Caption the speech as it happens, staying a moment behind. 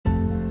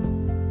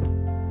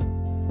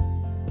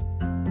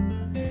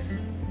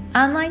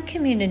Online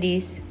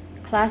communities,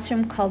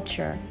 classroom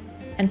culture,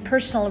 and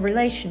personal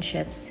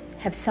relationships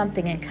have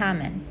something in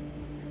common,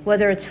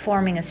 whether it's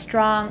forming a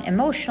strong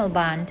emotional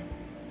bond,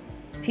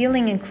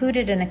 feeling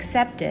included and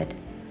accepted,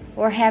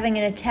 or having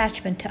an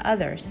attachment to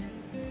others.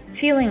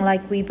 Feeling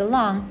like we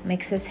belong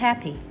makes us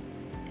happy.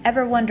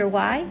 Ever wonder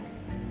why?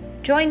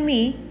 Join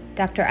me,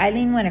 Dr.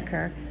 Eileen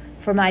Winokur,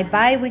 for my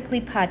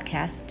bi-weekly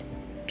podcast,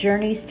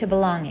 Journeys to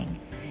Belonging,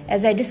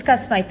 as I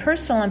discuss my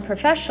personal and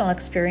professional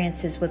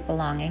experiences with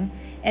belonging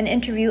and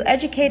interview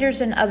educators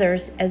and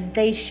others as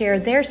they share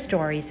their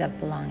stories of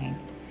belonging.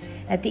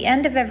 At the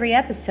end of every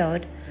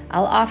episode,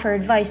 I'll offer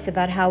advice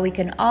about how we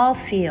can all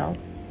feel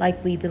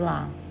like we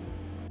belong.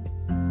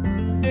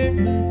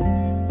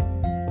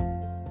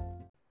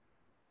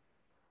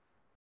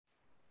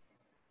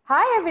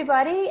 Hi,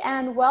 everybody,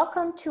 and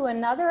welcome to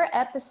another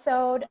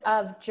episode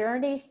of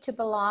Journeys to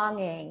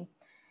Belonging.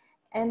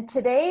 In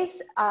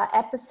today's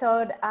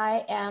episode,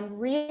 I am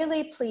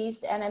really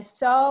pleased and I'm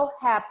so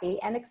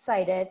happy and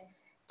excited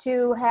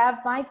to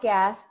have my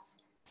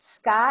guest,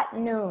 Scott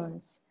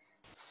Nunes.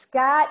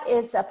 Scott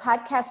is a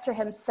podcaster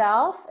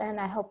himself,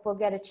 and I hope we'll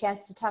get a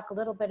chance to talk a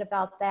little bit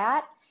about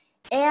that.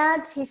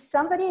 And he's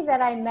somebody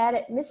that I met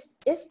at Miss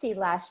ISTE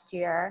last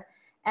year,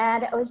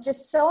 and I was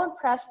just so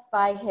impressed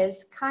by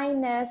his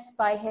kindness,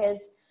 by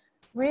his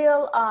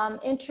real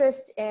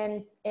interest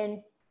in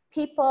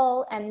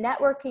people and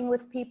networking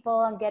with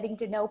people and getting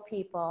to know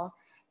people.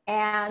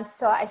 And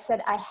so I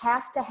said, I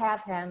have to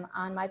have him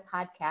on my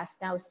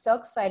podcast. And I was so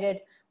excited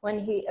when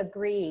he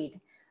agreed.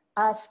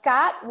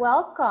 Scott,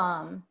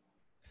 welcome.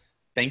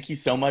 Thank you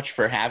so much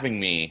for having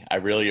me. I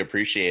really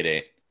appreciate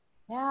it.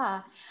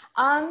 Yeah.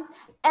 And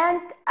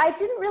I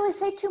didn't really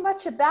say too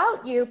much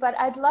about you, but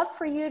I'd love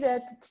for you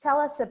to tell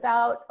us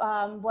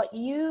about what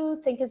you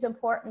think is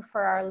important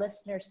for our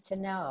listeners to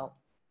know.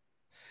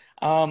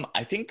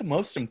 I think the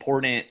most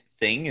important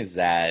thing is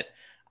that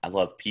I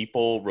love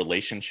people.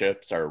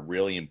 Relationships are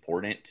really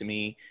important to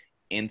me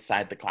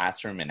inside the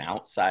classroom and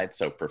outside.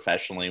 So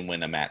professionally,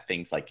 when I'm at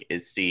things like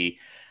ISTE,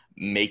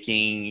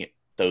 making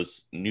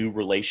those new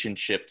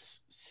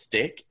relationships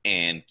stick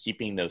and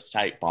keeping those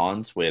tight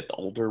bonds with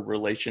older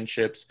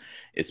relationships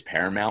is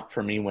paramount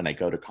for me when I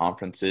go to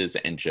conferences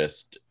and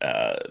just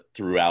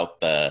throughout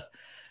the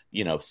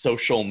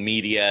social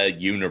media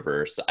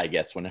universe. I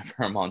guess whenever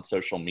I'm on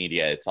social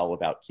media, it's all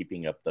about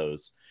keeping up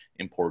those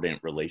important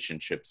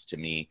relationships to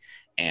me.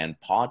 And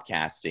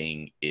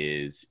podcasting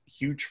is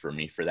huge for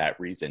me for that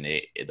reason.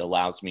 It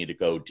allows me to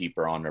go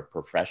deeper on a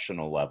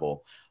professional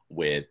level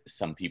with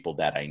some people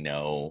that I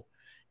know.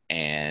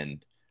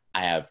 And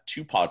I have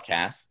two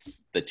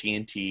podcasts, the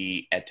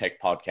TNT EdTech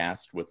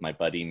podcast with my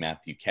buddy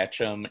Matthew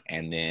Ketchum,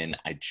 and then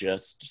I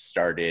just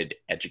started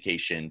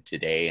Education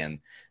Today, and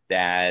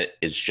that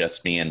is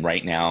just me. And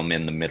right now I'm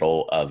in the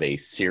middle of a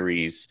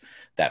series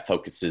that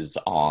focuses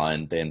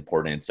on the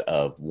importance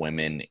of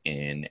women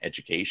in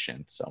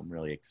education. So I'm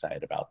really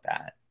excited about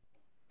that.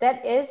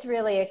 That is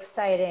really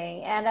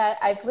exciting. And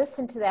I've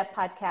listened to that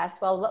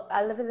podcast. Well,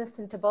 I've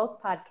listened to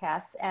both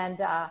podcasts,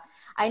 and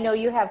I know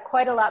you have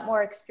quite a lot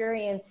more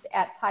experience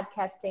at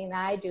podcasting than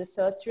I do.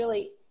 So it's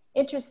really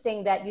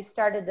interesting that you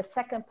started the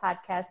second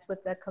podcast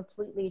with a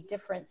completely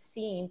different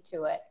theme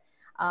to it,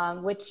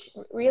 which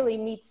really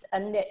meets a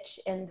niche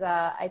in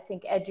the, I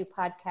think, edu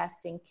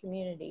podcasting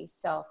community.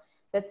 So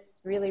that's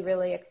really,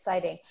 really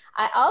exciting.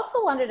 I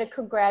also wanted to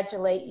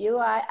congratulate you.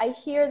 I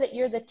hear that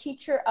you're the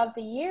Teacher of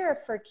the Year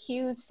for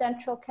CUE's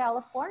Central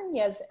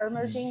California's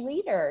Emerging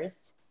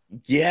Leaders.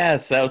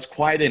 Yes, that was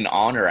quite an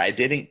honor. I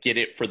didn't get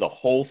it for the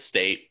whole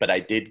state, but I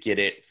did get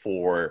it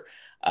for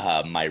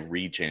my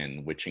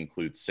region, which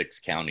includes 6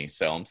 counties.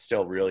 So I'm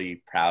still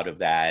really proud of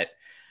that.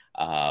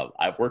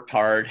 I've worked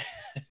hard,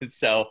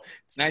 so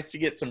it's nice to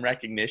get some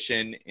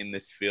recognition in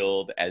this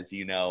field. As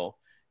you know,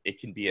 it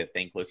can be a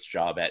thankless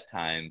job at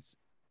times,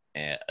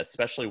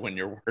 especially when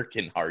you're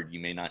working hard. You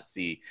may not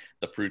see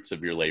the fruits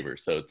of your labor,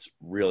 so it's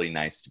really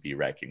nice to be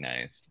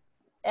recognized.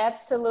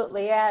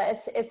 Absolutely. Yeah,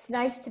 it's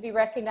nice to be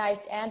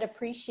recognized and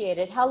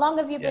appreciated. How long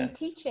have you been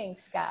teaching,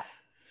 Scott?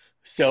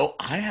 So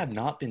I have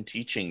not been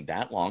teaching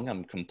that long.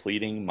 I'm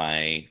completing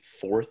my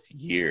 4th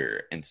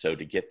year. And so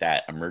to get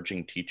that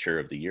Emerging Teacher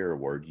of the Year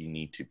award, you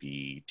need to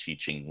be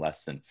teaching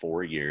less than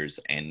 4 years.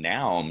 And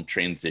now I'm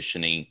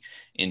transitioning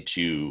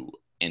into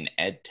an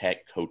ed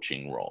tech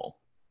coaching role.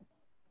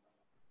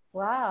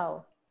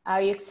 Wow.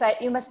 Are you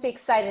excited? You must be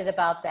excited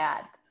about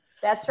that.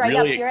 That's right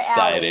Really up your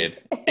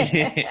excited. alley.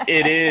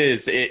 It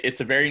is.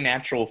 It's a very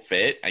natural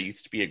fit. I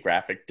used to be a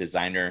graphic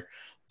designer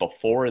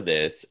before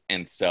this,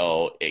 and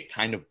so it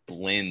kind of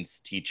blends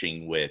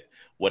teaching with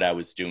what I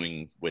was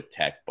doing with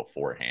tech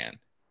beforehand.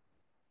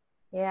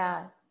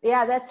 Yeah,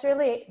 that's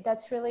really,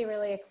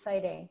 really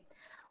exciting.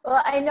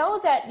 Well, I know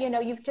that,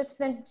 you've just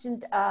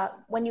mentioned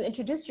when you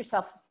introduced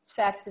yourself, in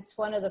fact, it's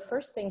one of the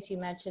first things you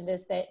mentioned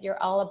is that you're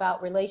all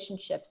about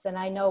relationships. And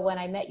I know when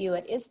I met you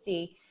at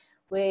ISTE,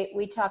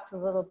 we talked a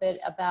little bit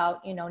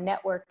about,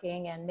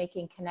 networking and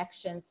making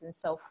connections and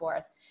so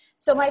forth.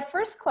 So my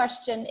first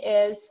question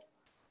is,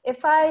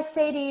 if I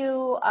say to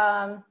you,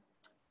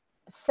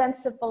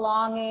 sense of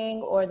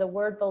belonging or the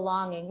word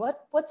belonging,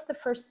 what's the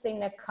first thing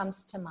that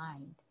comes to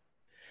mind?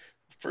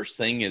 First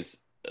thing is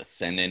a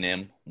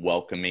synonym,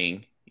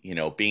 welcoming,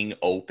 being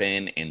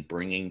open and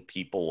bringing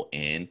people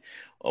in.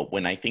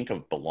 When I think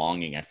of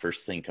belonging, I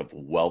first think of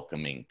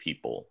welcoming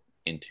people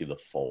into the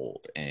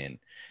fold and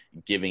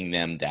giving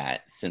them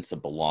that sense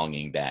of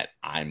belonging that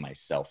I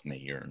myself may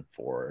yearn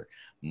for.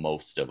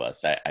 Most of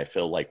us, I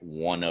feel like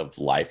one of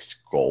life's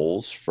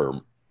goals for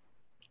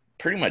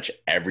pretty much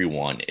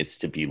everyone is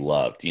to be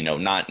loved,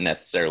 not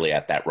necessarily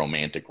at that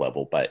romantic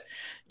level, but,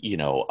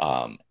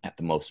 at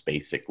the most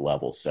basic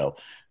level. So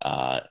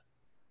I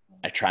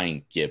try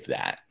and give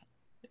that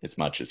as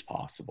much as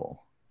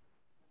possible.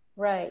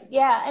 Right.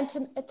 Yeah. And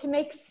to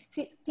make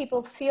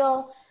people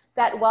feel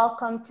that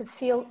welcome, to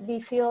feel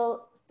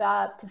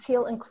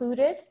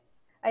included.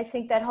 I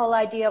think that whole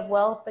idea of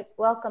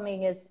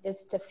welcoming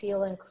is to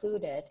feel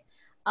included.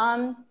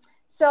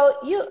 So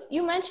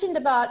you mentioned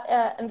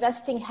about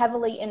investing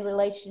heavily in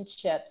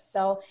relationships.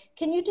 So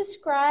can you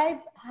describe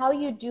how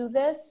you do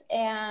this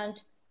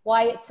and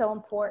why it's so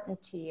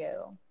important to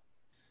you?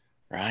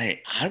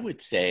 Right. I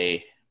would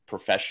say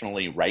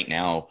professionally right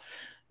now,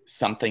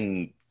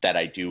 something that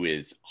I do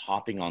is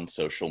hopping on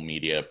social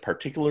media,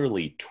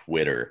 particularly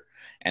Twitter,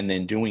 and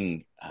then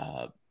doing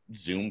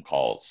Zoom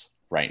calls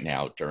right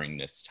now during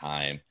this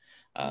time,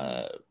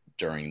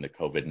 during the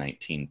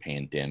COVID-19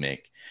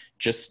 pandemic,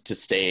 just to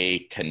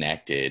stay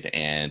connected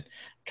and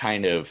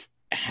kind of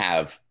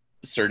have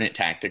certain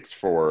tactics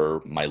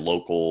for my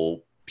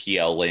local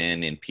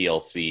PLN and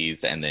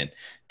PLCs, and then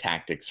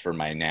tactics for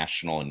my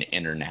national and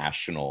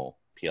international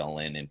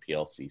PLN and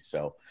PLC.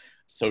 So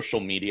social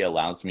media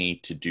allows me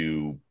to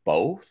do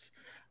both.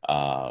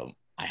 I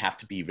have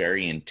to be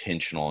very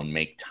intentional and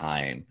make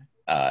time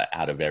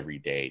out of every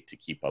day to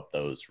keep up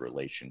those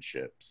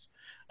relationships,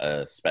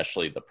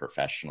 especially the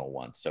professional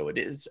ones. So it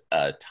is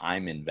a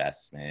time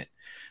investment,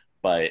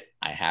 but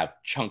I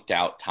have chunked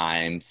out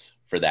times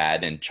for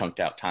that and chunked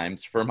out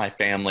times for my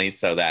family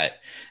so that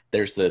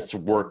there's this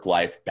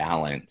work-life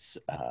balance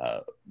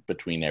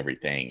between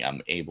everything.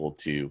 I'm able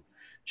to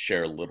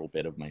share a little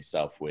bit of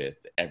myself with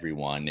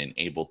everyone and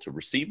able to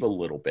receive a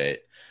little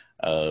bit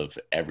of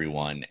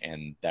everyone.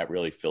 And that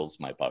really fills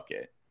my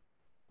bucket.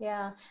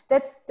 Yeah,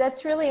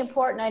 that's really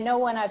important. I know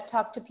when I've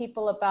talked to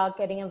people about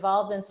getting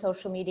involved in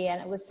social media,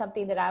 and it was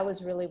something that I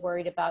was really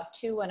worried about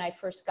too when I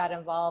first got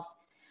involved,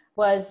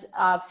 was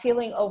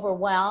feeling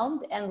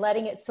overwhelmed and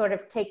letting it sort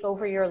of take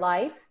over your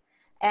life.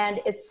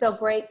 And it's so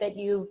great that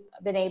you've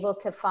been able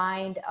to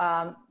find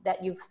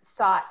that you've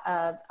sought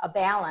a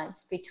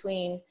balance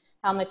between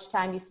how much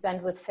time you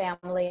spend with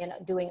family and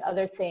doing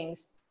other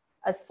things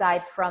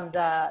aside from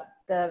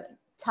the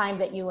time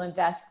that you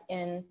invest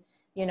in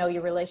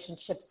your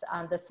relationships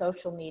on the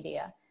social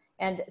media.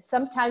 And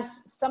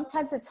sometimes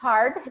it's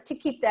hard to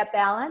keep that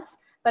balance,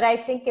 but I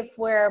think if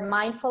we're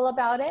mindful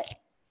about it,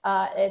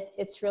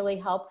 it's really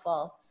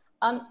helpful.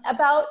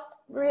 About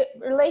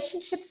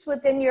relationships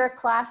within your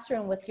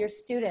classroom with your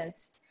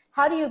students,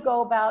 how do you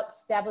go about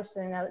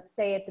establishing that, let's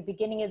say at the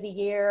beginning of the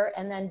year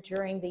and then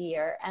during the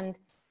year, and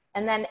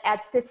then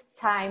at this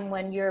time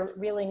when you're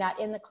really not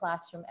in the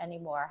classroom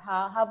anymore?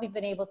 How have you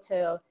been able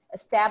to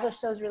establish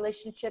those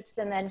relationships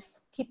and then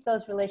keep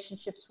those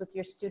relationships with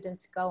your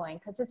students going?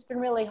 Because it's been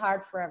really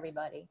hard for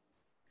everybody.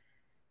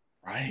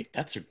 Right.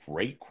 That's a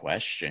great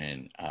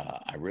question.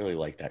 I really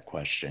like that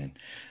question.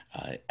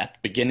 At the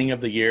beginning of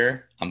the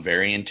year, I'm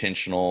very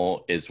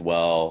intentional as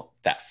well.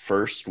 That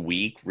first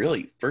week,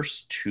 really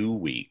first 2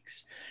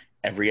 weeks,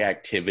 every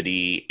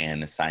activity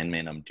and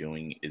assignment I'm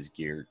doing is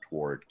geared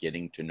toward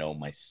getting to know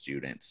my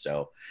students.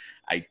 So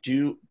I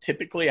don't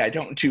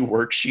do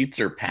worksheets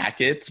or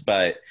packets,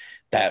 but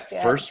that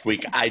first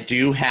week I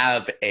do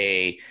have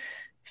a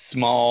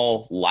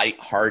small,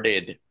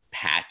 lighthearted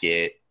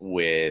packet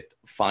with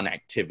fun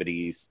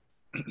activities.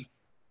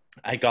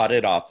 I got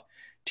it off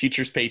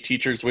Teachers Pay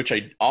Teachers, which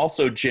I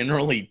also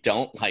generally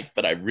don't like,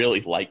 but I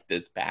really like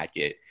this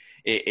packet.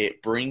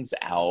 It brings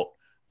out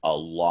a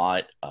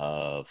lot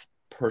of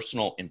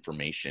personal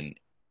information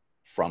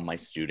from my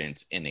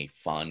students in a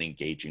fun,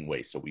 engaging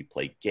way. So we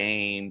play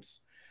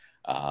games.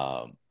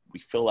 We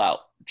fill out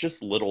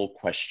just little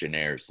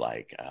questionnaires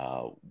like,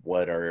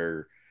 what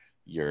are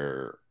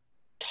your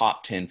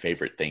top 10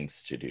 favorite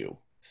things to do?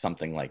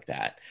 Something like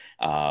that.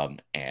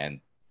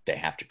 And they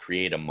have to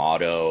create a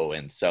motto.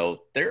 And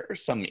so there are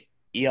some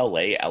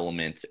ELA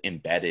elements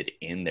embedded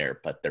in there,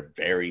 but they're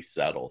very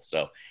subtle.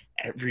 So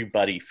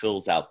everybody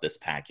fills out this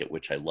packet,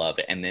 which I love.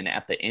 And then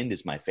at the end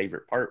is my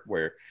favorite part,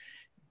 where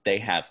they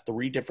have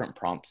 3 different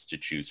prompts to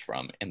choose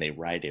from, and they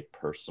write a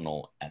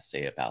personal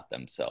essay about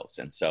themselves.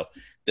 And so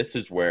this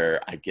is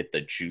where I get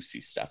the juicy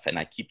stuff, and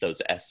I keep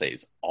those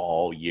essays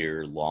all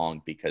year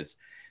long because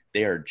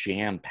they are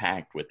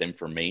jam-packed with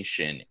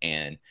information,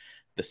 and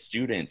the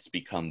students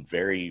become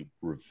very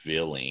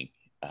revealing.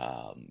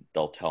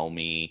 They'll tell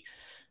me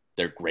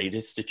their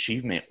greatest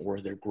achievement or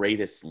their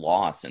greatest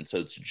loss. And so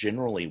it's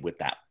generally with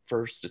that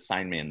first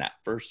assignment in that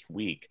first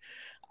week,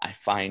 I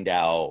find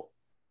out,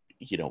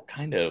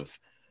 kind of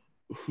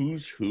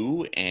who's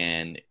who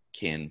and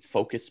can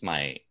focus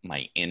my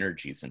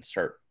energies and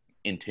start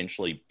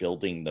intentionally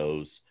building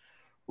those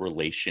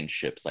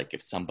relationships. Like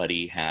if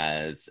somebody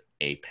has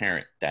a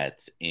parent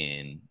that's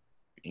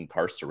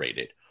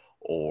incarcerated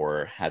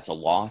or has a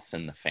loss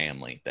in the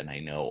family, then I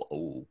know,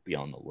 oh, be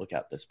on the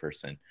lookout. This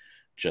person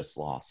just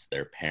lost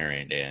their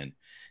parent, and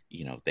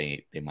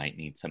they might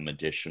need some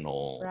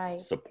additional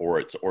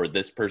supports. Or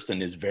this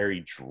person is very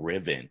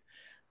driven.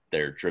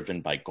 They're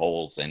driven by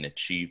goals and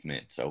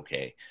achievements.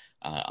 Okay,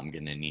 I'm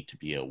going to need to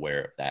be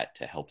aware of that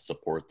to help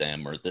support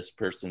them. Or this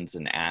person's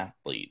an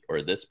athlete,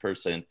 or this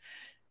person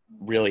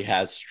really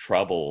has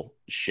trouble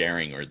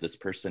sharing, or this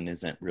person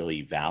isn't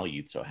really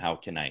valued. So how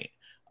can I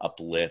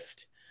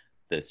uplift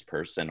this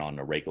person on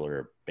a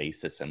regular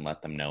basis and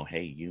let them know,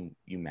 hey, you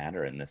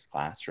matter in this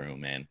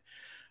classroom? And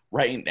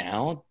right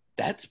now,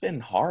 that's been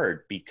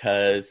hard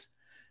because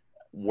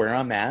where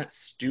I'm at,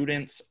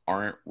 students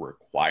aren't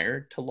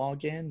required to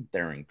log in.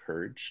 They're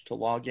encouraged to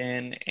log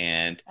in.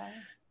 And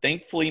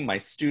thankfully, my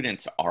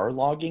students are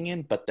logging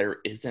in, but there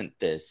isn't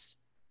this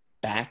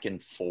back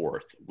and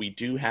forth. We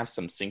do have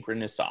some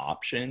synchronous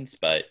options,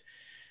 but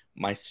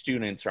my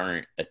students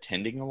aren't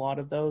attending a lot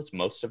of those.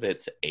 Most of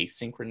it's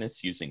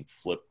asynchronous using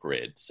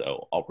Flipgrid.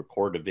 So I'll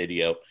record a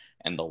video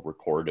and they'll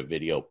record a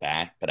video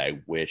back, but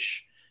I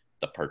wish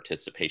the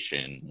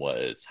participation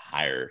was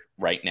higher.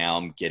 Right now,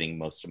 I'm getting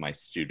most of my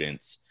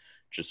students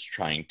just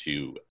trying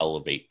to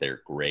elevate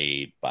their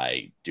grade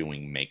by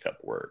doing makeup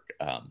work.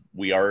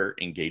 We are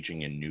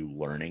engaging in new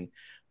learning,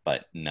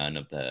 but none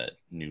of the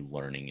new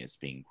learning is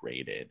being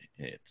graded.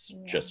 It's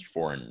just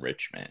for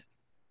enrichment.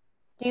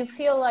 Do you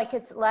feel like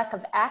it's lack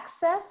of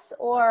access,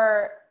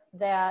 or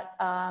that,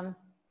 I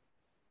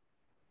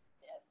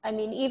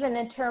mean, even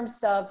in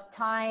terms of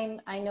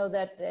time, I know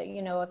that,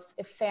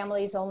 if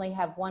families only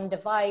have one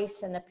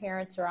device and the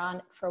parents are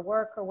on for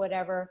work or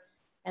whatever,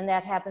 and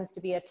that happens to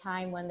be a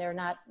time when they're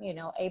not,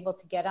 able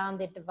to get on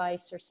the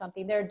device or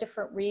something, there are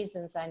different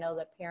reasons I know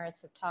that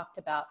parents have talked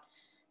about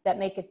that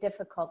make it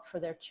difficult for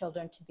their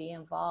children to be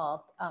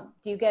involved.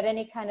 Do you get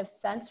any kind of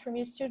sense from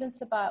your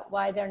students about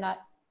why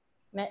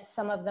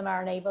some of them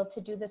aren't able to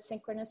do the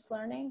synchronous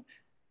learning?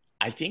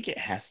 I think it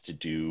has to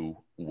do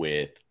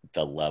with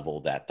the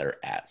level that they're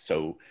at.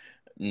 So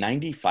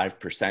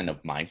 95%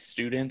 of my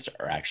students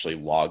are actually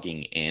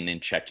logging in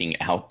and checking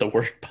out the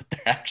work, but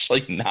they're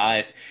actually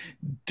not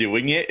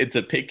doing it. It's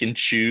a pick and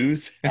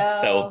choose.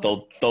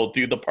 So they'll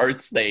do the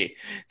parts they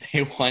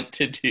want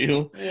to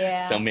do.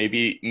 Yeah. So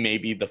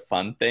maybe the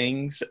fun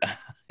things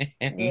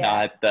and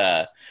not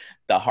the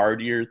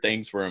hardier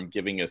things where I'm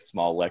giving a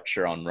small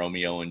lecture on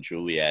Romeo and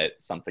Juliet,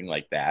 something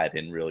like that,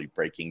 and really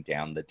breaking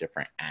down the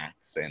different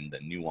acts and the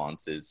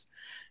nuances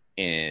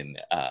in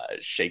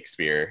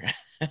Shakespeare.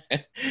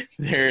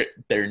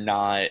 They're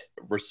not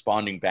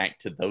responding back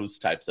to those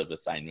types of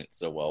assignments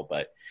so well.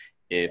 But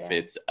if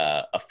it's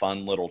a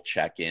fun little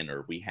check-in,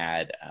 or we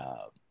had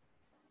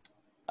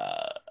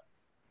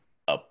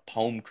a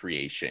poem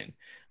creation,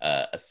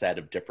 a set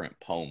of different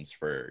poems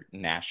for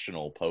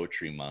National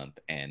Poetry Month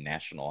and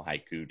National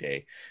Haiku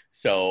Day.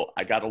 So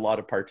I got a lot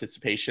of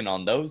participation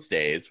on those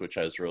days, which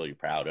I was really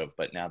proud of.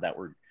 But now that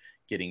we're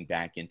getting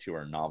back into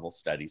our novel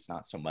studies,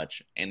 not so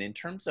much. And in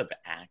terms of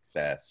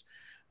access,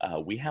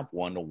 we have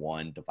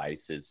one-to-one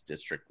devices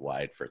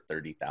district-wide for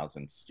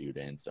 30,000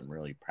 students. I'm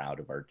really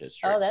proud of our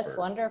district. Oh, that's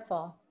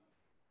wonderful.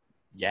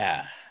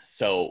 Yeah.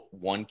 So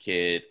one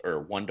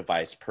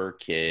device per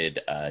kid,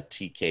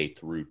 TK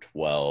through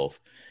 12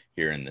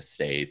 here in the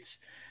States.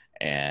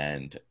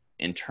 And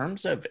in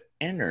terms of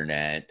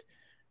internet,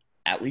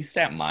 at least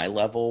at my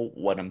level,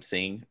 what I'm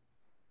seeing,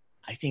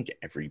 I think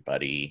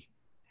everybody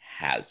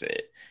has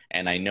it.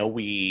 And I know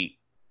we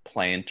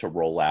plan to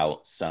roll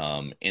out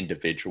some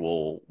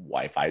individual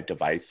Wi-Fi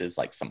devices,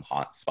 like some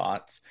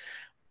hotspots,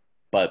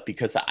 but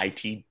because the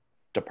IT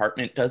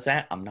department does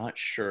that, I'm not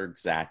sure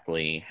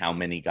exactly how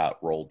many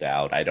got rolled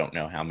out. I don't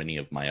know how many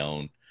of my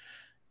own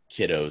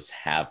kiddos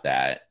have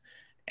that.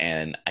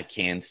 And I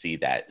can see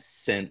that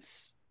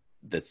since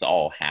this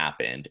all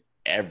happened,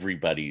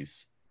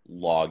 everybody's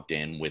logged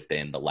in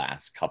within the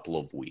last couple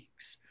of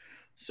weeks.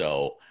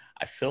 So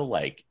I feel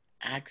like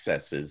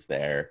access is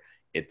there.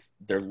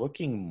 They're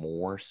looking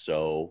more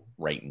so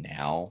right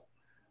now,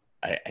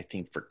 I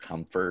think, for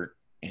comfort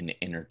and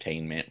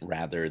entertainment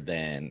rather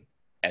than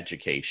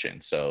education.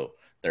 So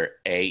they're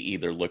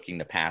either looking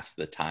to pass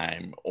the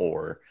time,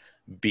 or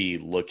B,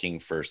 looking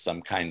for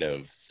some kind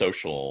of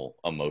social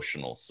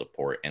emotional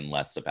support, and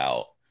less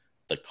about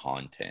the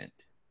content.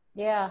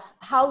 Yeah.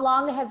 How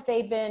long have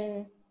they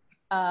been,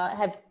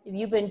 have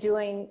you been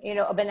doing,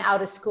 been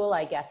out of school,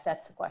 I guess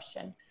that's the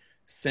question.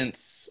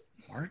 Since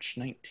March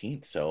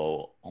 19th,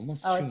 so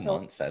almost 2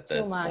 months at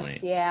this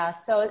point. Yeah.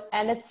 So,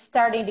 and it's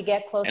starting to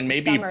get close and to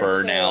maybe summer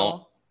burnout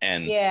too.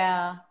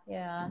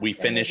 And we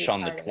finish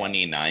on the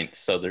 29th,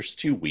 so there's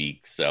 2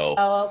 weeks. So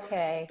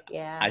okay.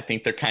 Yeah. I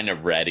think they're kind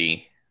of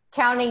ready.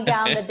 Counting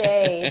down the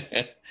days.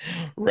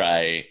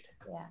 Right.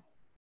 Yeah.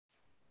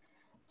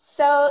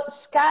 So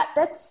Scott,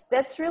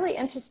 that's really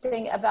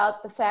interesting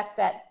about the fact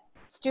that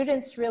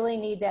students really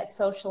need that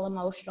social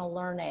emotional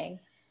learning.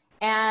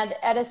 And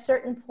at a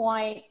certain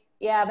point,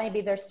 yeah,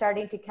 maybe they're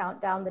starting to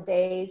count down the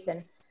days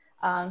and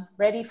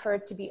ready for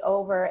it to be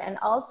over. And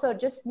also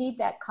just need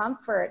that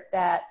comfort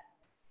that,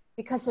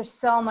 because there's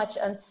so much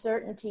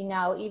uncertainty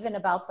now, even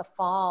about the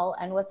fall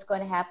and what's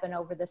going to happen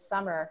over the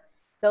summer.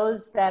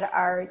 Those that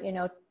are,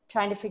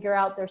 trying to figure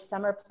out their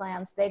summer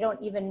plans, they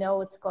don't even know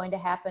what's going to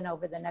happen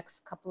over the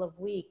next couple of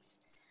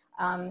weeks.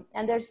 And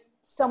there's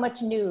so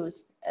much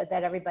news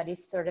that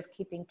everybody's sort of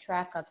keeping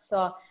track of.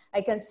 So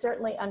I can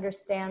certainly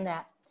understand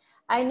that.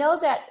 I know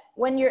that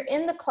when you're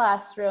in the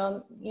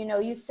classroom,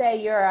 you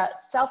say you're a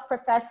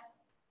self-professed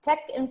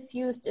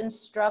tech-infused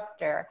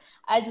instructor.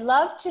 I'd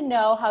love to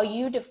know how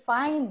you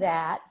define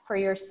that for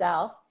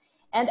yourself,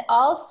 and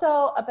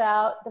also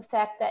about the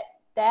fact that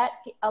that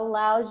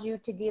allows you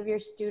to give your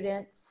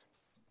students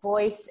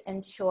voice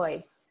and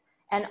choice,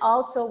 and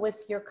also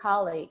with your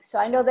colleagues. So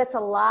I know that's a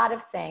lot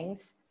of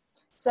things.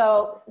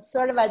 So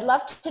I'd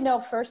love to know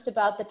first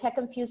about the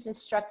tech-infused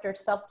instructor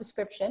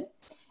self-description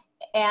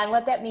and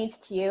what that means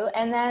to you,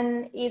 and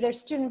then either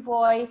student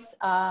voice,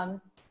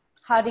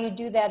 how do you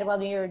do that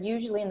while you're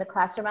usually in the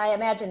classroom? I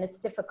imagine it's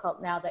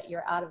difficult now that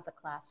you're out of the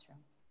classroom.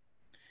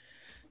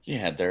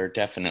 Yeah, there are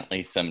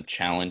definitely some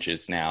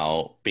challenges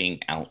now being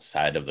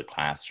outside of the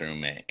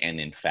classroom. And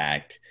in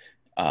fact,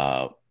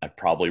 I've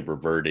probably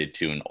reverted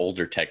to an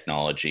older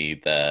technology,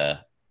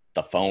 the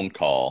phone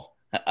call,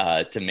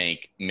 to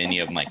make many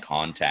of my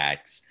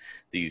contacts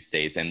these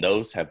days. And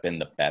those have been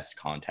the best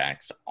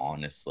contacts,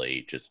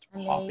 honestly, just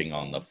Amazing. Hopping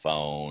on the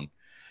phone.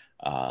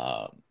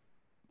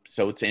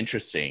 So it's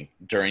interesting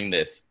during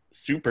this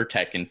super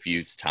tech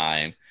infused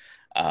time,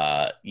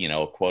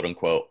 quote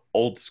unquote,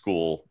 old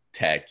school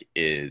tech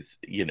is,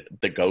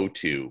 the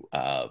go-to.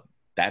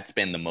 That's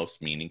been the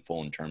most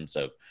meaningful in terms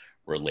of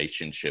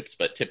relationships.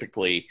 But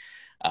typically,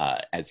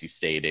 as you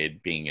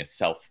stated, being a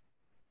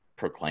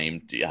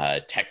self-proclaimed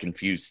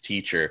tech-infused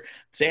teacher,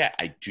 say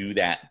I do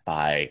that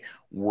by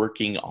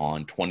working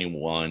on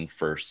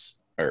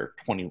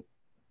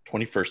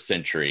 21st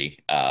century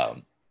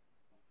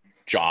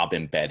job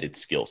embedded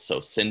skills.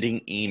 So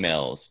sending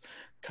emails,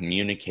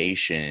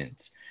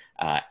 communications,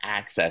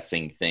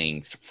 accessing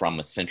things from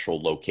a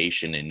central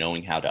location and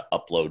knowing how to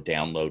upload,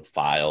 download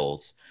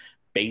files,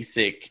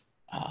 basic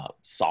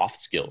soft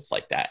skills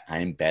like that. I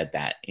embed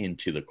that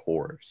into the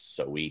course.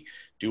 So we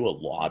do a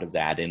lot of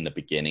that in the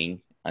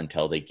beginning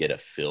until they get a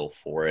feel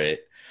for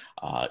it.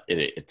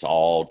 It's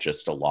all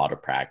just a lot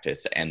of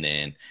practice. And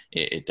then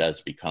it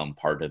does become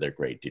part of their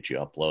grade. Did you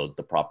upload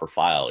the proper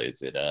file?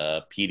 Is it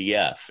a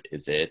PDF?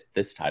 Is it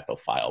this type of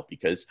file?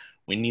 Because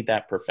we need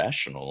that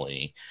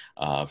professionally.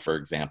 For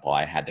example,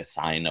 I had to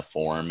sign a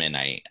form and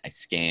I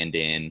scanned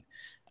in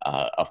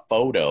a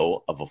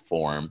photo of a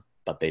form,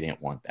 but they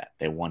didn't want that.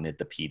 They wanted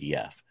the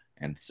PDF.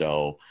 And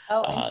so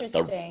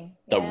interesting.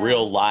 The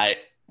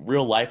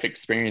real life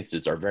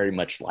experiences are very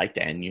much like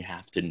that. And you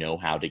have to know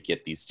how to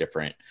get these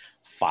different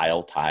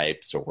file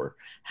types or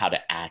how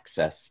to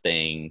access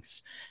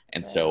things.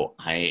 And so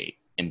I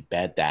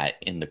embed that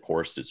in the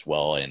course as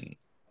well. And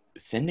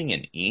sending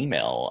an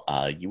email,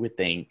 you would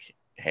think,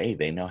 hey,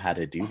 they know how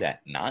to do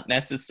that. Not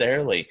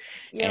necessarily.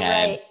 You're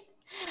right.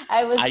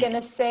 I was going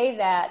to say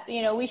that,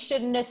 we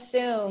shouldn't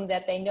assume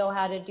that they know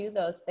how to do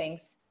those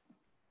things.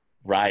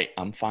 Right.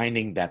 I'm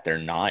finding that they're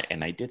not.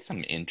 And I did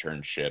some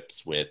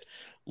internships with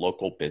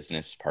local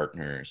business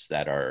partners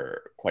that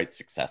are quite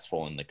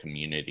successful in the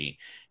community.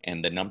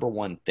 And the number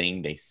one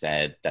thing they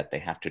said that they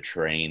have to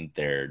train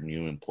their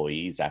new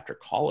employees after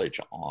college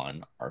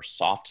on are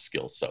soft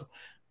skills. So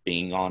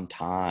being on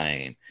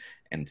time.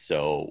 And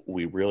so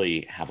we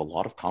really have a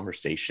lot of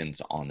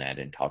conversations on that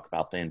and talk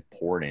about the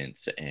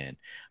importance. And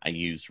I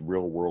use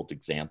real world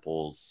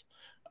examples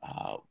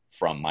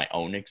from my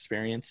own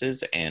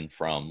experiences and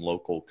from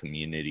local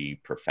community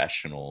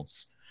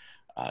professionals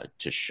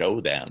to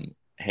show them,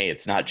 hey,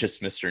 it's not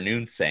just Mr.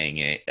 Noon saying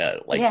it.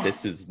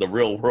 This is the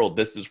real world.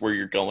 This is where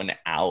you're going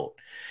out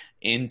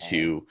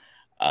into.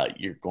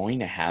 You're going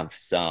to have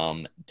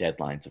some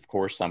deadlines. Of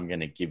course, I'm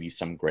going to give you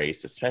some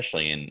grace,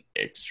 especially in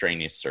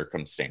extraneous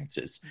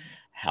circumstances.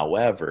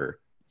 However,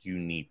 you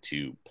need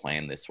to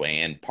plan this way.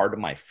 And part of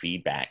my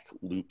feedback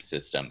loop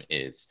system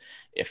is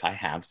if I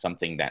have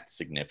something that's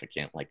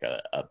significant, like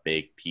a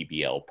big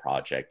PBL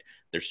project,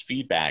 there's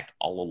feedback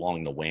all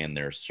along the way, and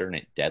there are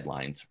certain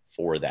deadlines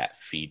for that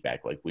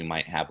feedback. Like we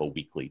might have a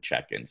weekly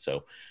check-in.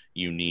 So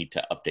you need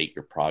to update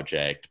your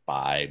project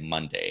by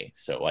Monday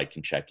so I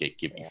can check it,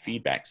 give you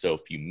feedback. So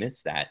if you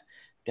miss that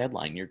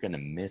deadline, you're going to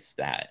miss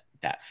that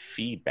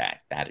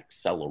feedback, that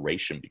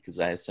acceleration,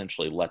 because I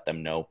essentially let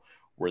them know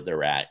where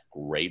they're at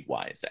grade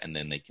wise, and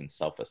then they can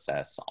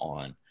self-assess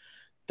on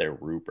their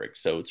rubric.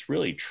 So it's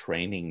really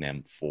training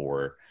them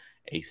for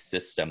a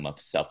system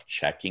of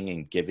self-checking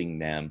and giving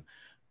them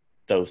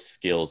those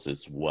skills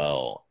as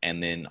well.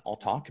 And then I'll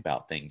talk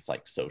about things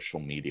like social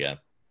media,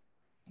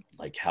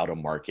 like how to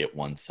market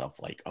oneself,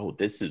 like, oh,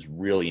 this is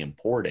really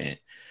important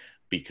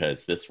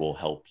because this will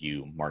help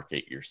you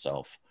market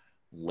yourself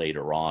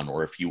later on.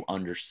 Or if you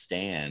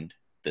understand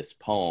this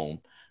poem,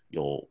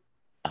 you'll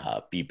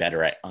be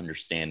better at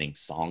understanding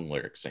song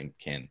lyrics and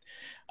can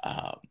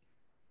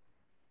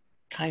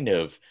kind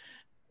of,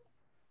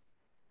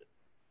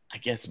 I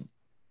guess,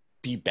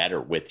 be better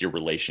with your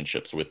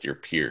relationships with your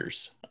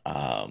peers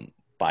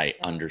by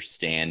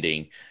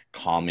understanding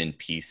common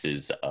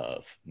pieces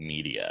of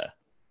media.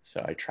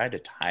 So I try to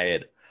tie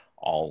it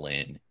all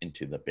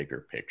into the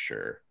bigger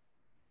picture.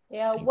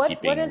 Yeah.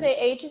 What are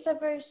the ages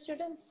of your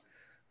students?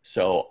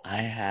 So I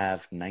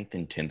have ninth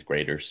and 10th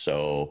graders,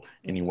 so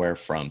anywhere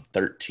from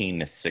 13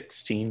 to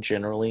 16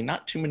 generally.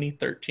 Not too many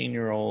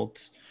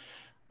 13-year-olds,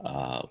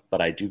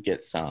 but I do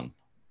get some.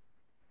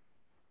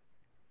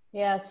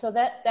 Yeah, so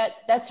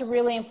that's a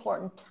really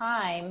important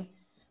time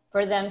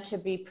for them to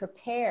be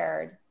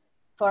prepared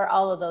for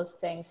all of those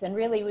things. And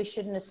really, we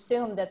shouldn't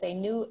assume that they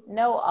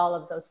know all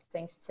of those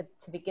things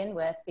to begin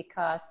with,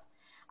 because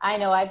I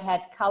know I've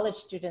had college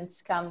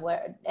students come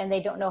and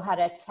they don't know how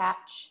to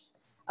attach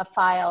a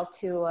file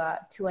to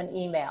an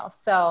email.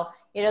 So,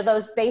 you know,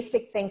 those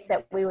basic things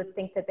that we would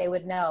think that they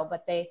would know,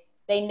 but they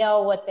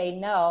know what they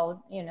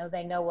know, you know,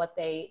 they know what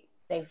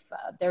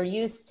they're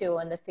used to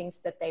and the things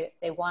that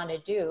they want to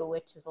do,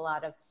 which is a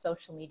lot of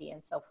social media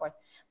and so forth.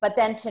 But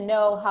then to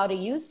know how to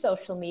use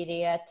social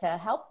media to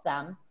help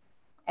them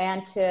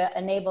and to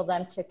enable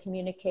them to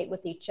communicate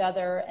with each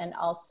other and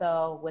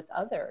also with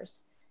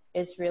others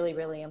is really,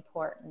 really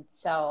important.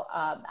 So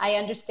I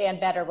understand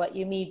better what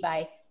you mean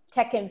by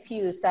tech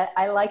infused.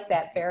 I like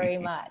that very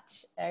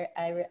much.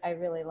 I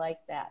really like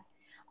that.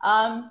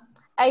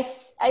 I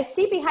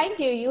see behind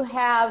you, you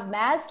have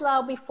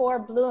Maslow before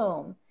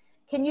Bloom.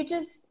 Can you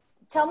just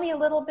tell me a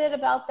little bit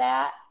about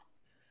that?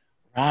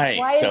 Right.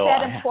 Why is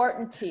that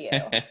important to you?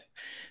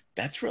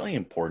 That's really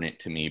important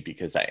to me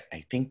because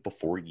I think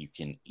before you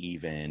can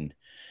even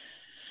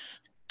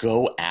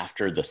go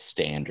after the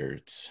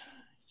standards,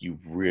 you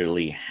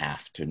really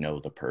have to know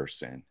the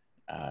person.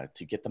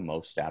 To get the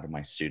most out of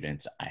my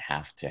students, I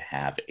have to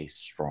have a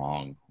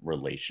strong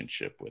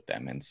relationship with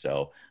them. And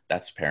so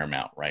that's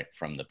paramount right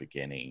from the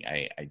beginning.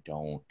 I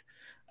don't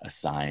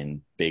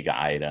assign big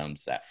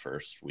items that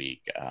first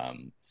week.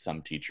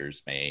 Some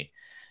teachers may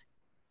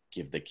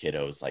give the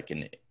kiddos like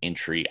an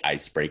entry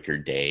icebreaker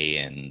day,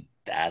 and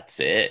that's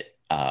it.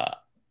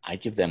 I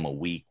give them a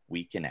week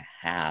and a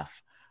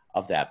half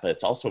of that, but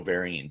it's also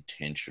very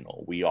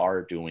intentional. We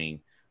are doing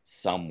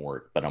some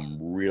work, but I'm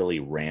really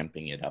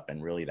ramping it up.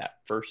 And really that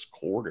first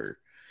quarter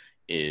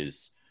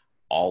is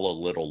all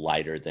a little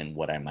lighter than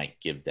what I might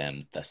give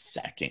them the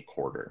second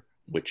quarter,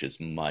 which is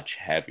much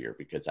heavier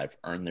because I've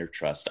earned their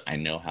trust. I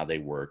know how they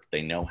work.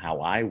 They know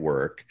how I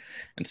work.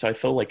 And so I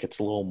feel like it's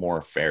a little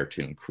more fair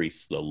to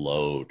increase the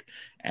load.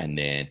 And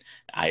then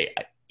I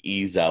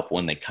ease up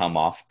when they come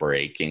off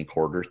break in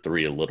quarter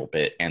three a little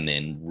bit, and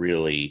then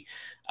really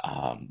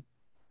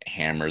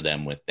hammer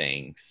them with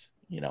things,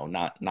 you know,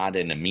 not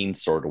in a mean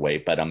sort of way,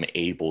 but I'm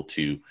able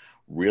to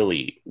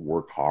really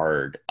work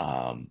hard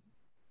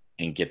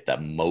and get the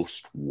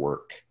most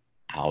work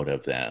out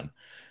of them.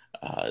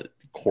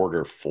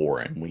 Quarter four,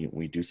 and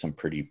we do some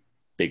pretty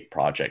big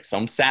projects. So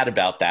I'm sad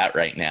about that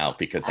right now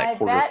because that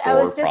quarter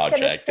four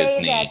project is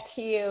neat. That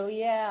to you.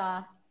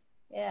 Yeah.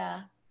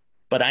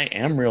 But I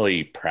am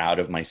really proud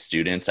of my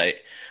students.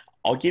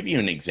 I'll give you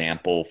an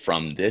example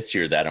from this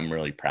year that I'm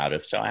really proud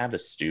of. So I have a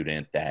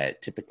student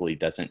that typically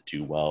doesn't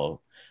do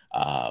well.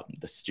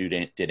 The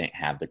student didn't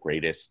have the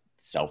greatest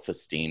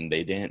self-esteem.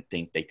 They didn't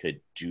think they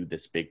could do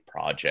this big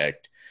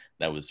project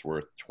that was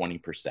worth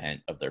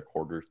 20% of their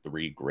quarter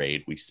three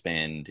grade. We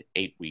spend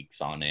 8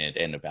 weeks on it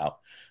and about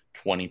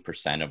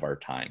 20% of our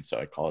time. So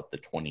I call it the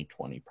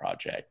 2020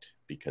 project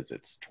because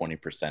it's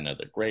 20% of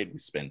the grade. We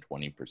spend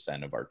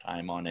 20% of our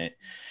time on it.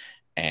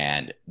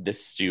 And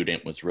this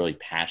student was really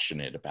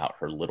passionate about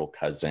her little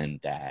cousin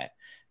that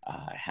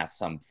has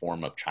some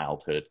form of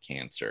childhood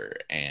cancer.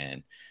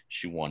 And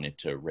she wanted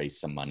to raise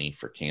some money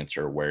for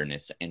cancer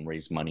awareness and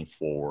raise money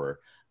for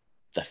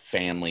the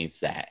families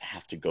that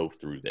have to go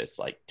through this.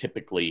 Like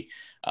typically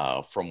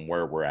from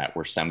where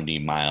we're 70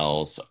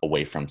 miles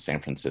away from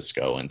San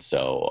Francisco. And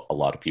so a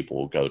lot of people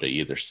will go to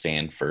either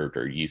Stanford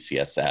or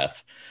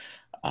UCSF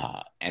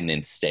and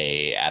then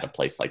stay at a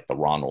place like the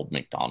Ronald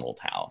McDonald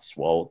House.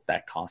 Well,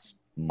 that costs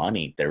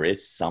money. There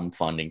is some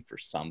funding for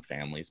some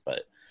families,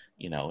 but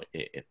you know,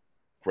 it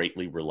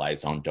greatly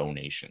relies on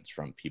donations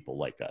from people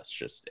like us,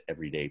 just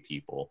everyday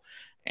people.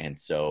 And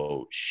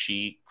so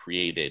she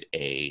created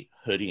a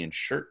hoodie and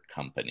shirt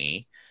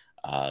company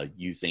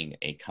using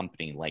a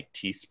company like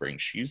Teespring.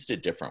 She used a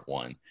different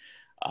one,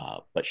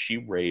 but she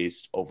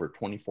raised over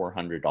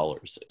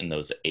 $2,400 in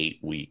those 8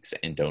 weeks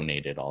and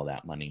donated all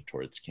that money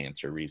towards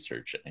cancer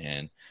research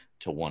and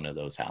to one of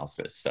those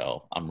houses.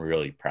 So I'm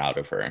really proud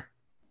of her.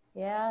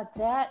 Yeah,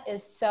 that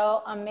is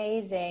so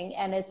amazing.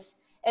 And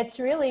it's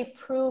really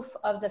proof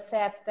of the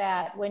fact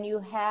that when you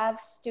have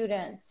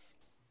students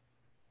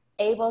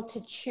able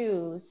to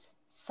choose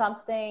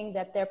something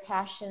that they're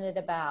passionate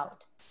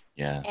about.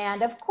 Yes.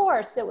 And of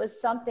course, it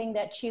was something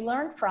that she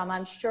learned from.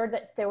 I'm sure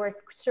that there were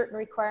certain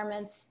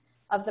requirements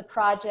of the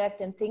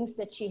project and things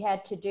that she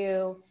had to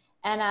do.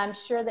 And I'm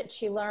sure that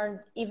she learned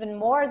even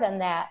more than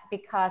that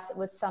because it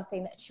was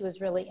something that she was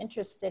really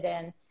interested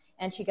in,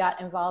 and she got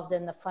involved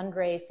in the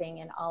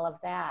fundraising and all of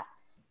that.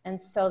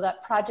 And so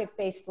that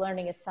project-based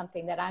learning is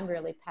something that I'm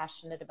really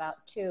passionate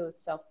about too.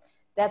 So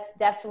that's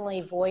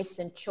definitely voice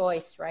and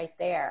choice right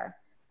there.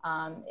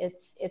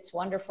 It's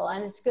wonderful.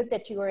 And it's good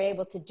that you were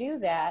able to do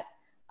that,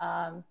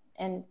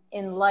 and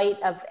in light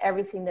of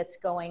everything that's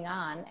going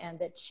on, and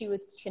that she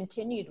would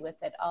continued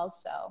with it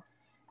also.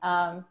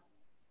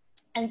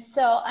 And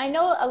so I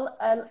know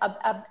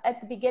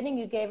at the beginning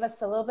you gave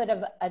us a little bit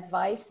of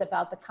advice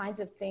about the kinds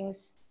of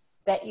things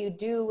that you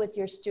do with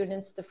your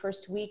students the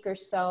first week or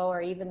so,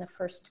 or even the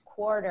first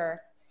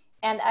quarter.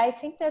 And I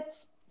think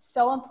that's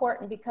so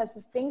important, because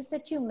the things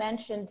that you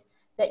mentioned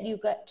that you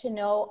got to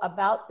know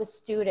about the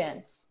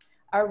students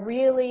are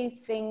really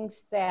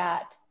things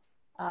that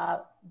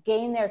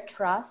gain their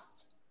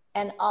trust,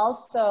 and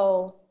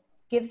also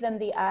give them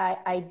the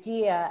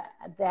idea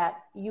that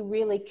you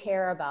really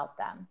care about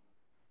them.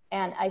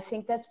 And I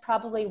think that's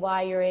probably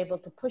why you're able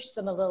to push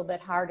them a little bit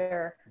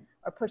harder,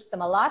 or push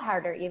them a lot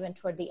harder even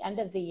toward the end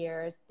of the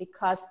year,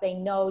 because they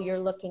know you're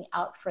looking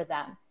out for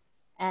them,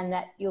 and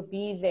that you'll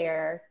be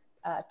there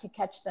to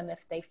catch them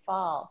if they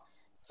fall.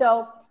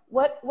 So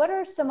what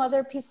are some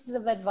other pieces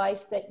of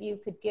advice that you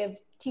could give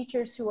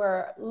teachers who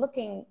are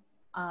looking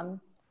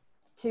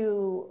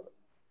to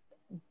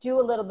do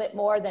a little bit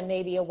more than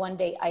maybe a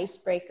one-day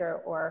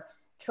icebreaker, or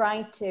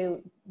trying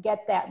to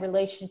get that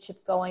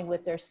relationship going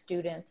with their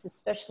students,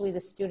 especially the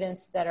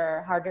students that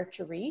are harder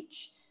to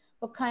reach?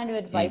 What kind of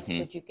advice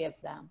would you give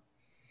them?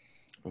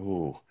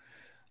 Ooh,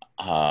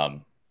 that's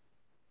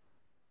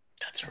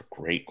a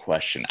great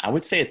question. I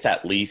would say it's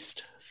at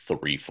least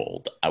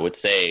threefold. I would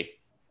say,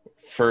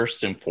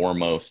 first and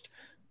foremost,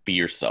 be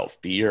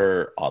yourself. Be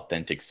your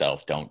authentic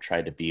self. Don't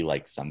try to be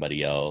like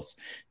somebody else.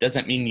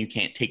 Doesn't mean you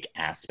can't take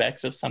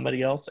aspects of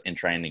somebody else and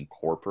try and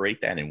incorporate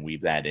that and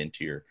weave that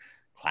into your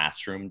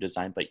classroom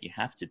design, but you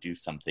have to do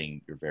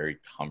something you're very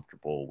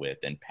comfortable with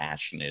and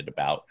passionate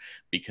about,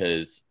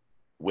 because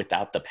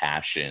without the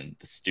passion,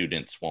 the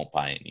students won't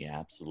buy in. You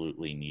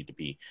absolutely need to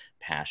be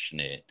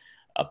passionate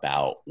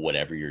about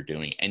whatever you're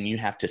doing, and you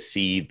have to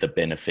see the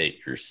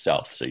benefit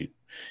yourself. So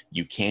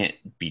you can't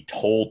be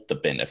told the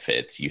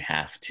benefits, you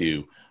have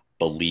to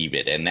believe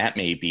it. And that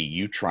may be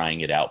you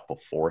trying it out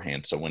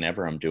beforehand. So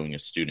whenever I'm doing a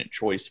student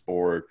choice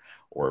board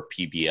or a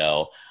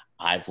PBL,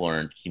 I've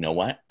learned, you know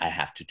what, I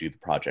have to do the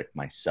project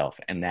myself.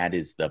 And that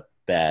is the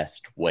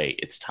best way.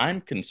 It's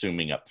time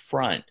consuming up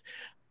front,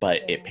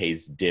 but it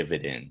pays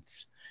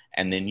dividends.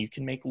 And then you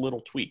can make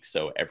little tweaks.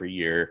 So every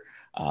year,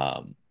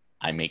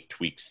 I make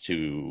tweaks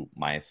to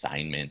my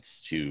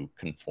assignments to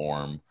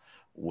conform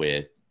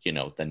with,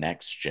 the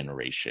next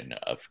generation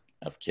of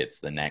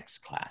kids, the next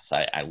class.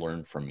 I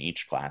learn from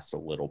each class a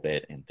little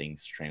bit, and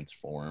things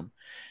transform.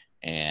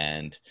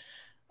 And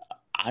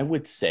I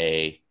would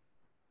say,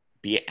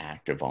 be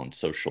active on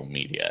social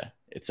media.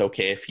 It's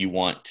okay if you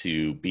want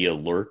to be a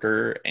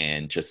lurker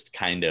and just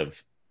kind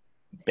of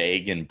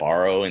beg and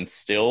borrow and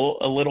steal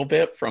a little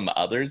bit from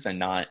others, and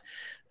not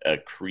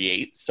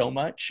create so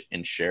much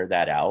and share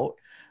that out.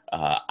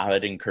 I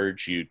would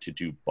encourage you to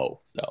do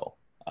both, though.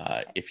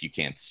 If you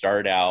can,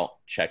 start out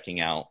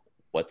checking out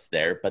what's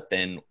there, but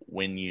then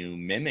when you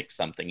mimic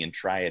something and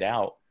try it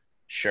out,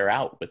 share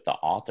out with the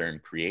author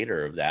and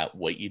creator of that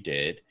what you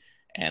did,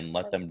 and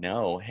let them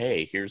know,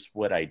 hey, here's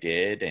what I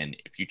did. And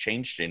if you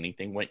changed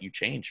anything, what you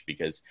changed,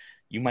 because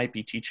you might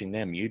be teaching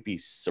them. You'd be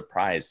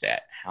surprised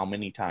at how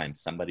many times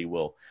somebody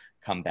will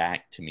come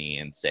back to me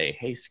and say,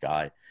 hey,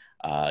 Scott,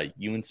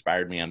 you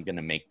inspired me. I'm going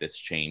to make this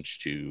change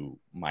to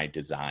my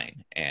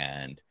design.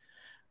 And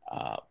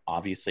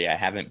obviously I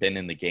haven't been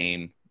in the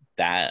game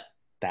that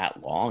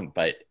long,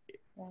 but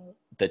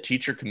the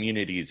teacher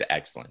community is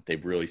excellent.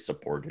 They've really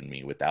supported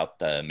me. Without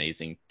the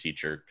amazing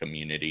teacher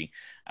community,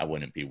 I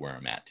wouldn't be where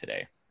I'm at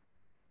today.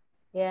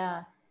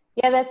 Yeah,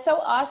 that's so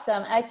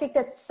awesome. I think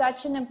that's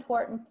such an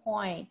important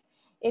point.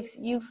 If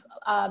you've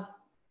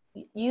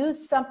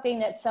used something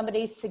that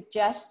somebody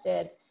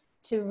suggested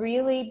to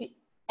really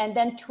and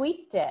then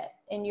tweaked it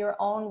in your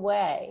own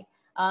way.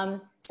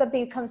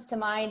 Something that comes to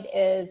mind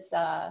is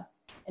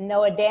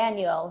Noah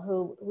Daniel,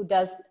 who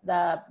does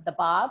the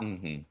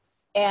Bobs.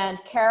 And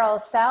Carol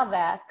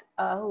Salvac,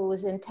 who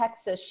was in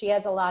Texas, she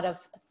has a lot of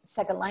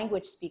second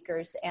language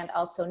speakers and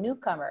also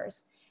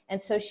newcomers. And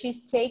so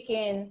she's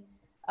taken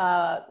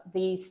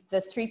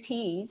the 3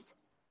 Ps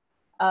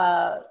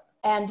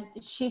and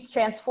she's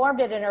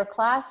transformed it in her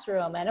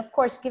classroom, and of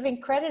course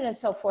giving credit and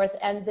so forth.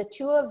 And the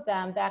two of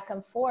them back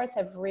and forth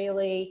have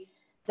really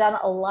done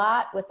a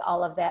lot with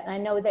all of that. And I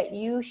know that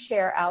you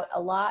share out a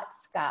lot,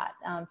 Scott,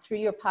 through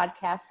your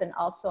podcasts and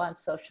also on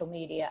social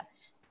media.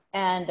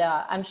 And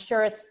I'm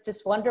sure it's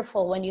just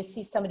wonderful when you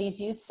see somebody's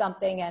used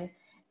something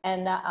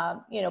and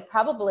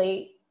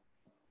probably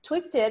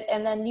tweaked it,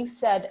 and then you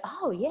said,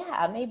 oh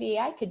yeah, maybe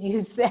I could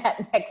use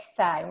that next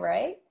time,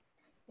 right?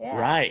 Yeah.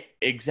 Right,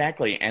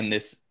 exactly. And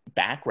this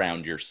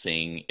background you're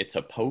seeing, it's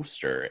a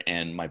poster,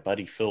 and my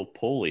buddy Phil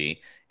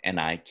Pulley and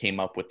I came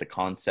up with the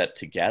concept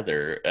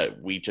together.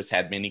 We just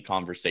had many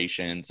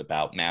conversations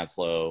about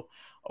Maslow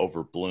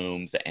over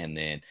Bloom's, and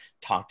then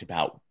talked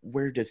about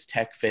where does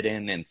tech fit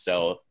in. And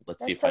so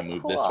let's see if I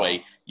move this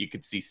way, you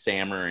could see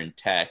Samer and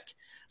tech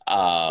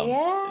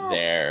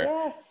there.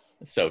 Yes.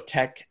 So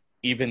tech,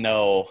 even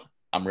though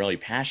I'm really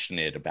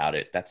passionate about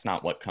it, that's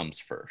not what comes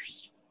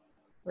first.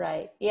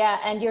 Right. Yeah.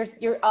 And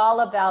you're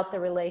all about the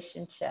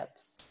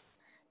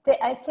relationships.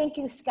 I thank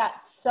you,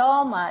 Scott,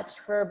 so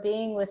much for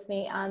being with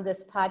me on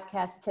this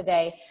podcast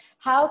today.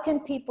 How can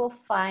people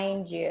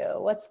find you?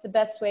 What's the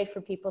best way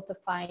for people to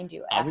find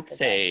you? I would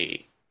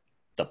say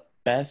the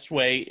best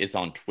way is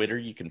on Twitter.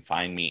 You can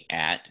find me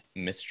at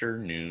Mr.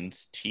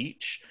 Nunes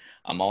Teach.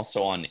 I'm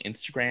also on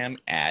Instagram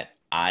at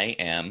I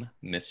am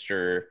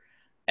Mr.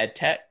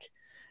 EdTech.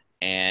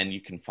 And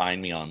you can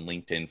find me on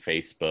LinkedIn,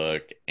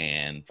 Facebook,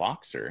 and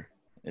Voxer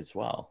as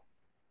well.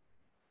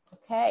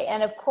 Okay.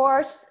 And of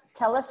course,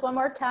 tell us one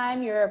more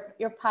time your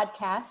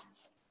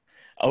podcasts.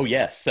 Oh,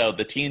 yes. So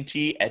the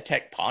TNT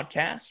EdTech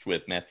podcast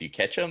with Matthew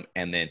Ketchum,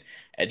 and then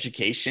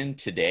Education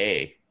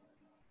Today.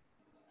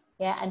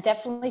 Yeah, and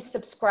definitely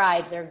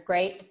subscribe. They're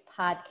great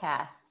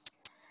podcasts.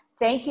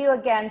 Thank you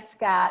again,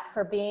 Scott,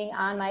 for being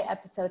on my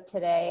episode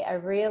today. I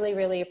really,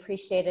 really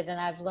appreciate it,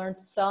 and I've learned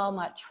so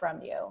much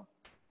from you.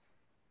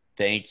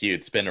 Thank you.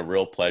 It's been a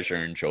real pleasure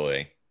and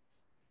joy.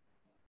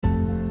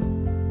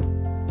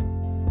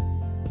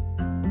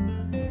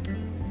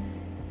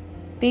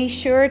 Be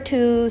sure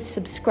to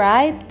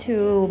subscribe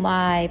to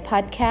my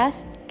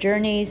podcast,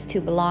 Journeys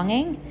to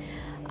Belonging.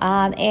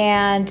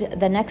 And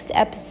the next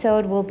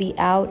episode will be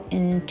out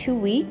in 2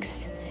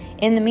 weeks.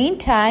 In the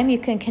meantime, you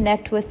can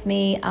connect with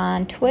me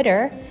on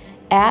Twitter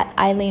at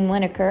Eileen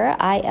Winokur,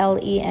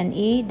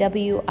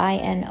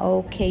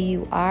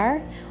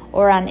 ILENEWINOKUR,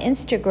 or on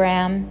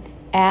Instagram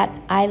at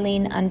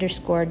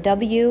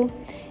Eileen_W.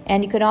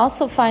 And you can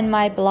also find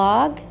my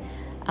blog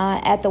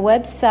at the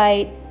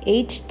website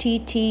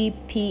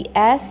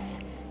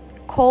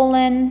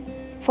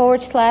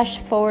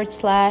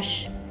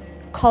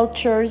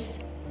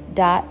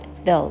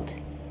https://cultures.build.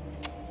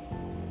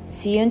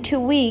 See you in 2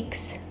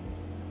 weeks.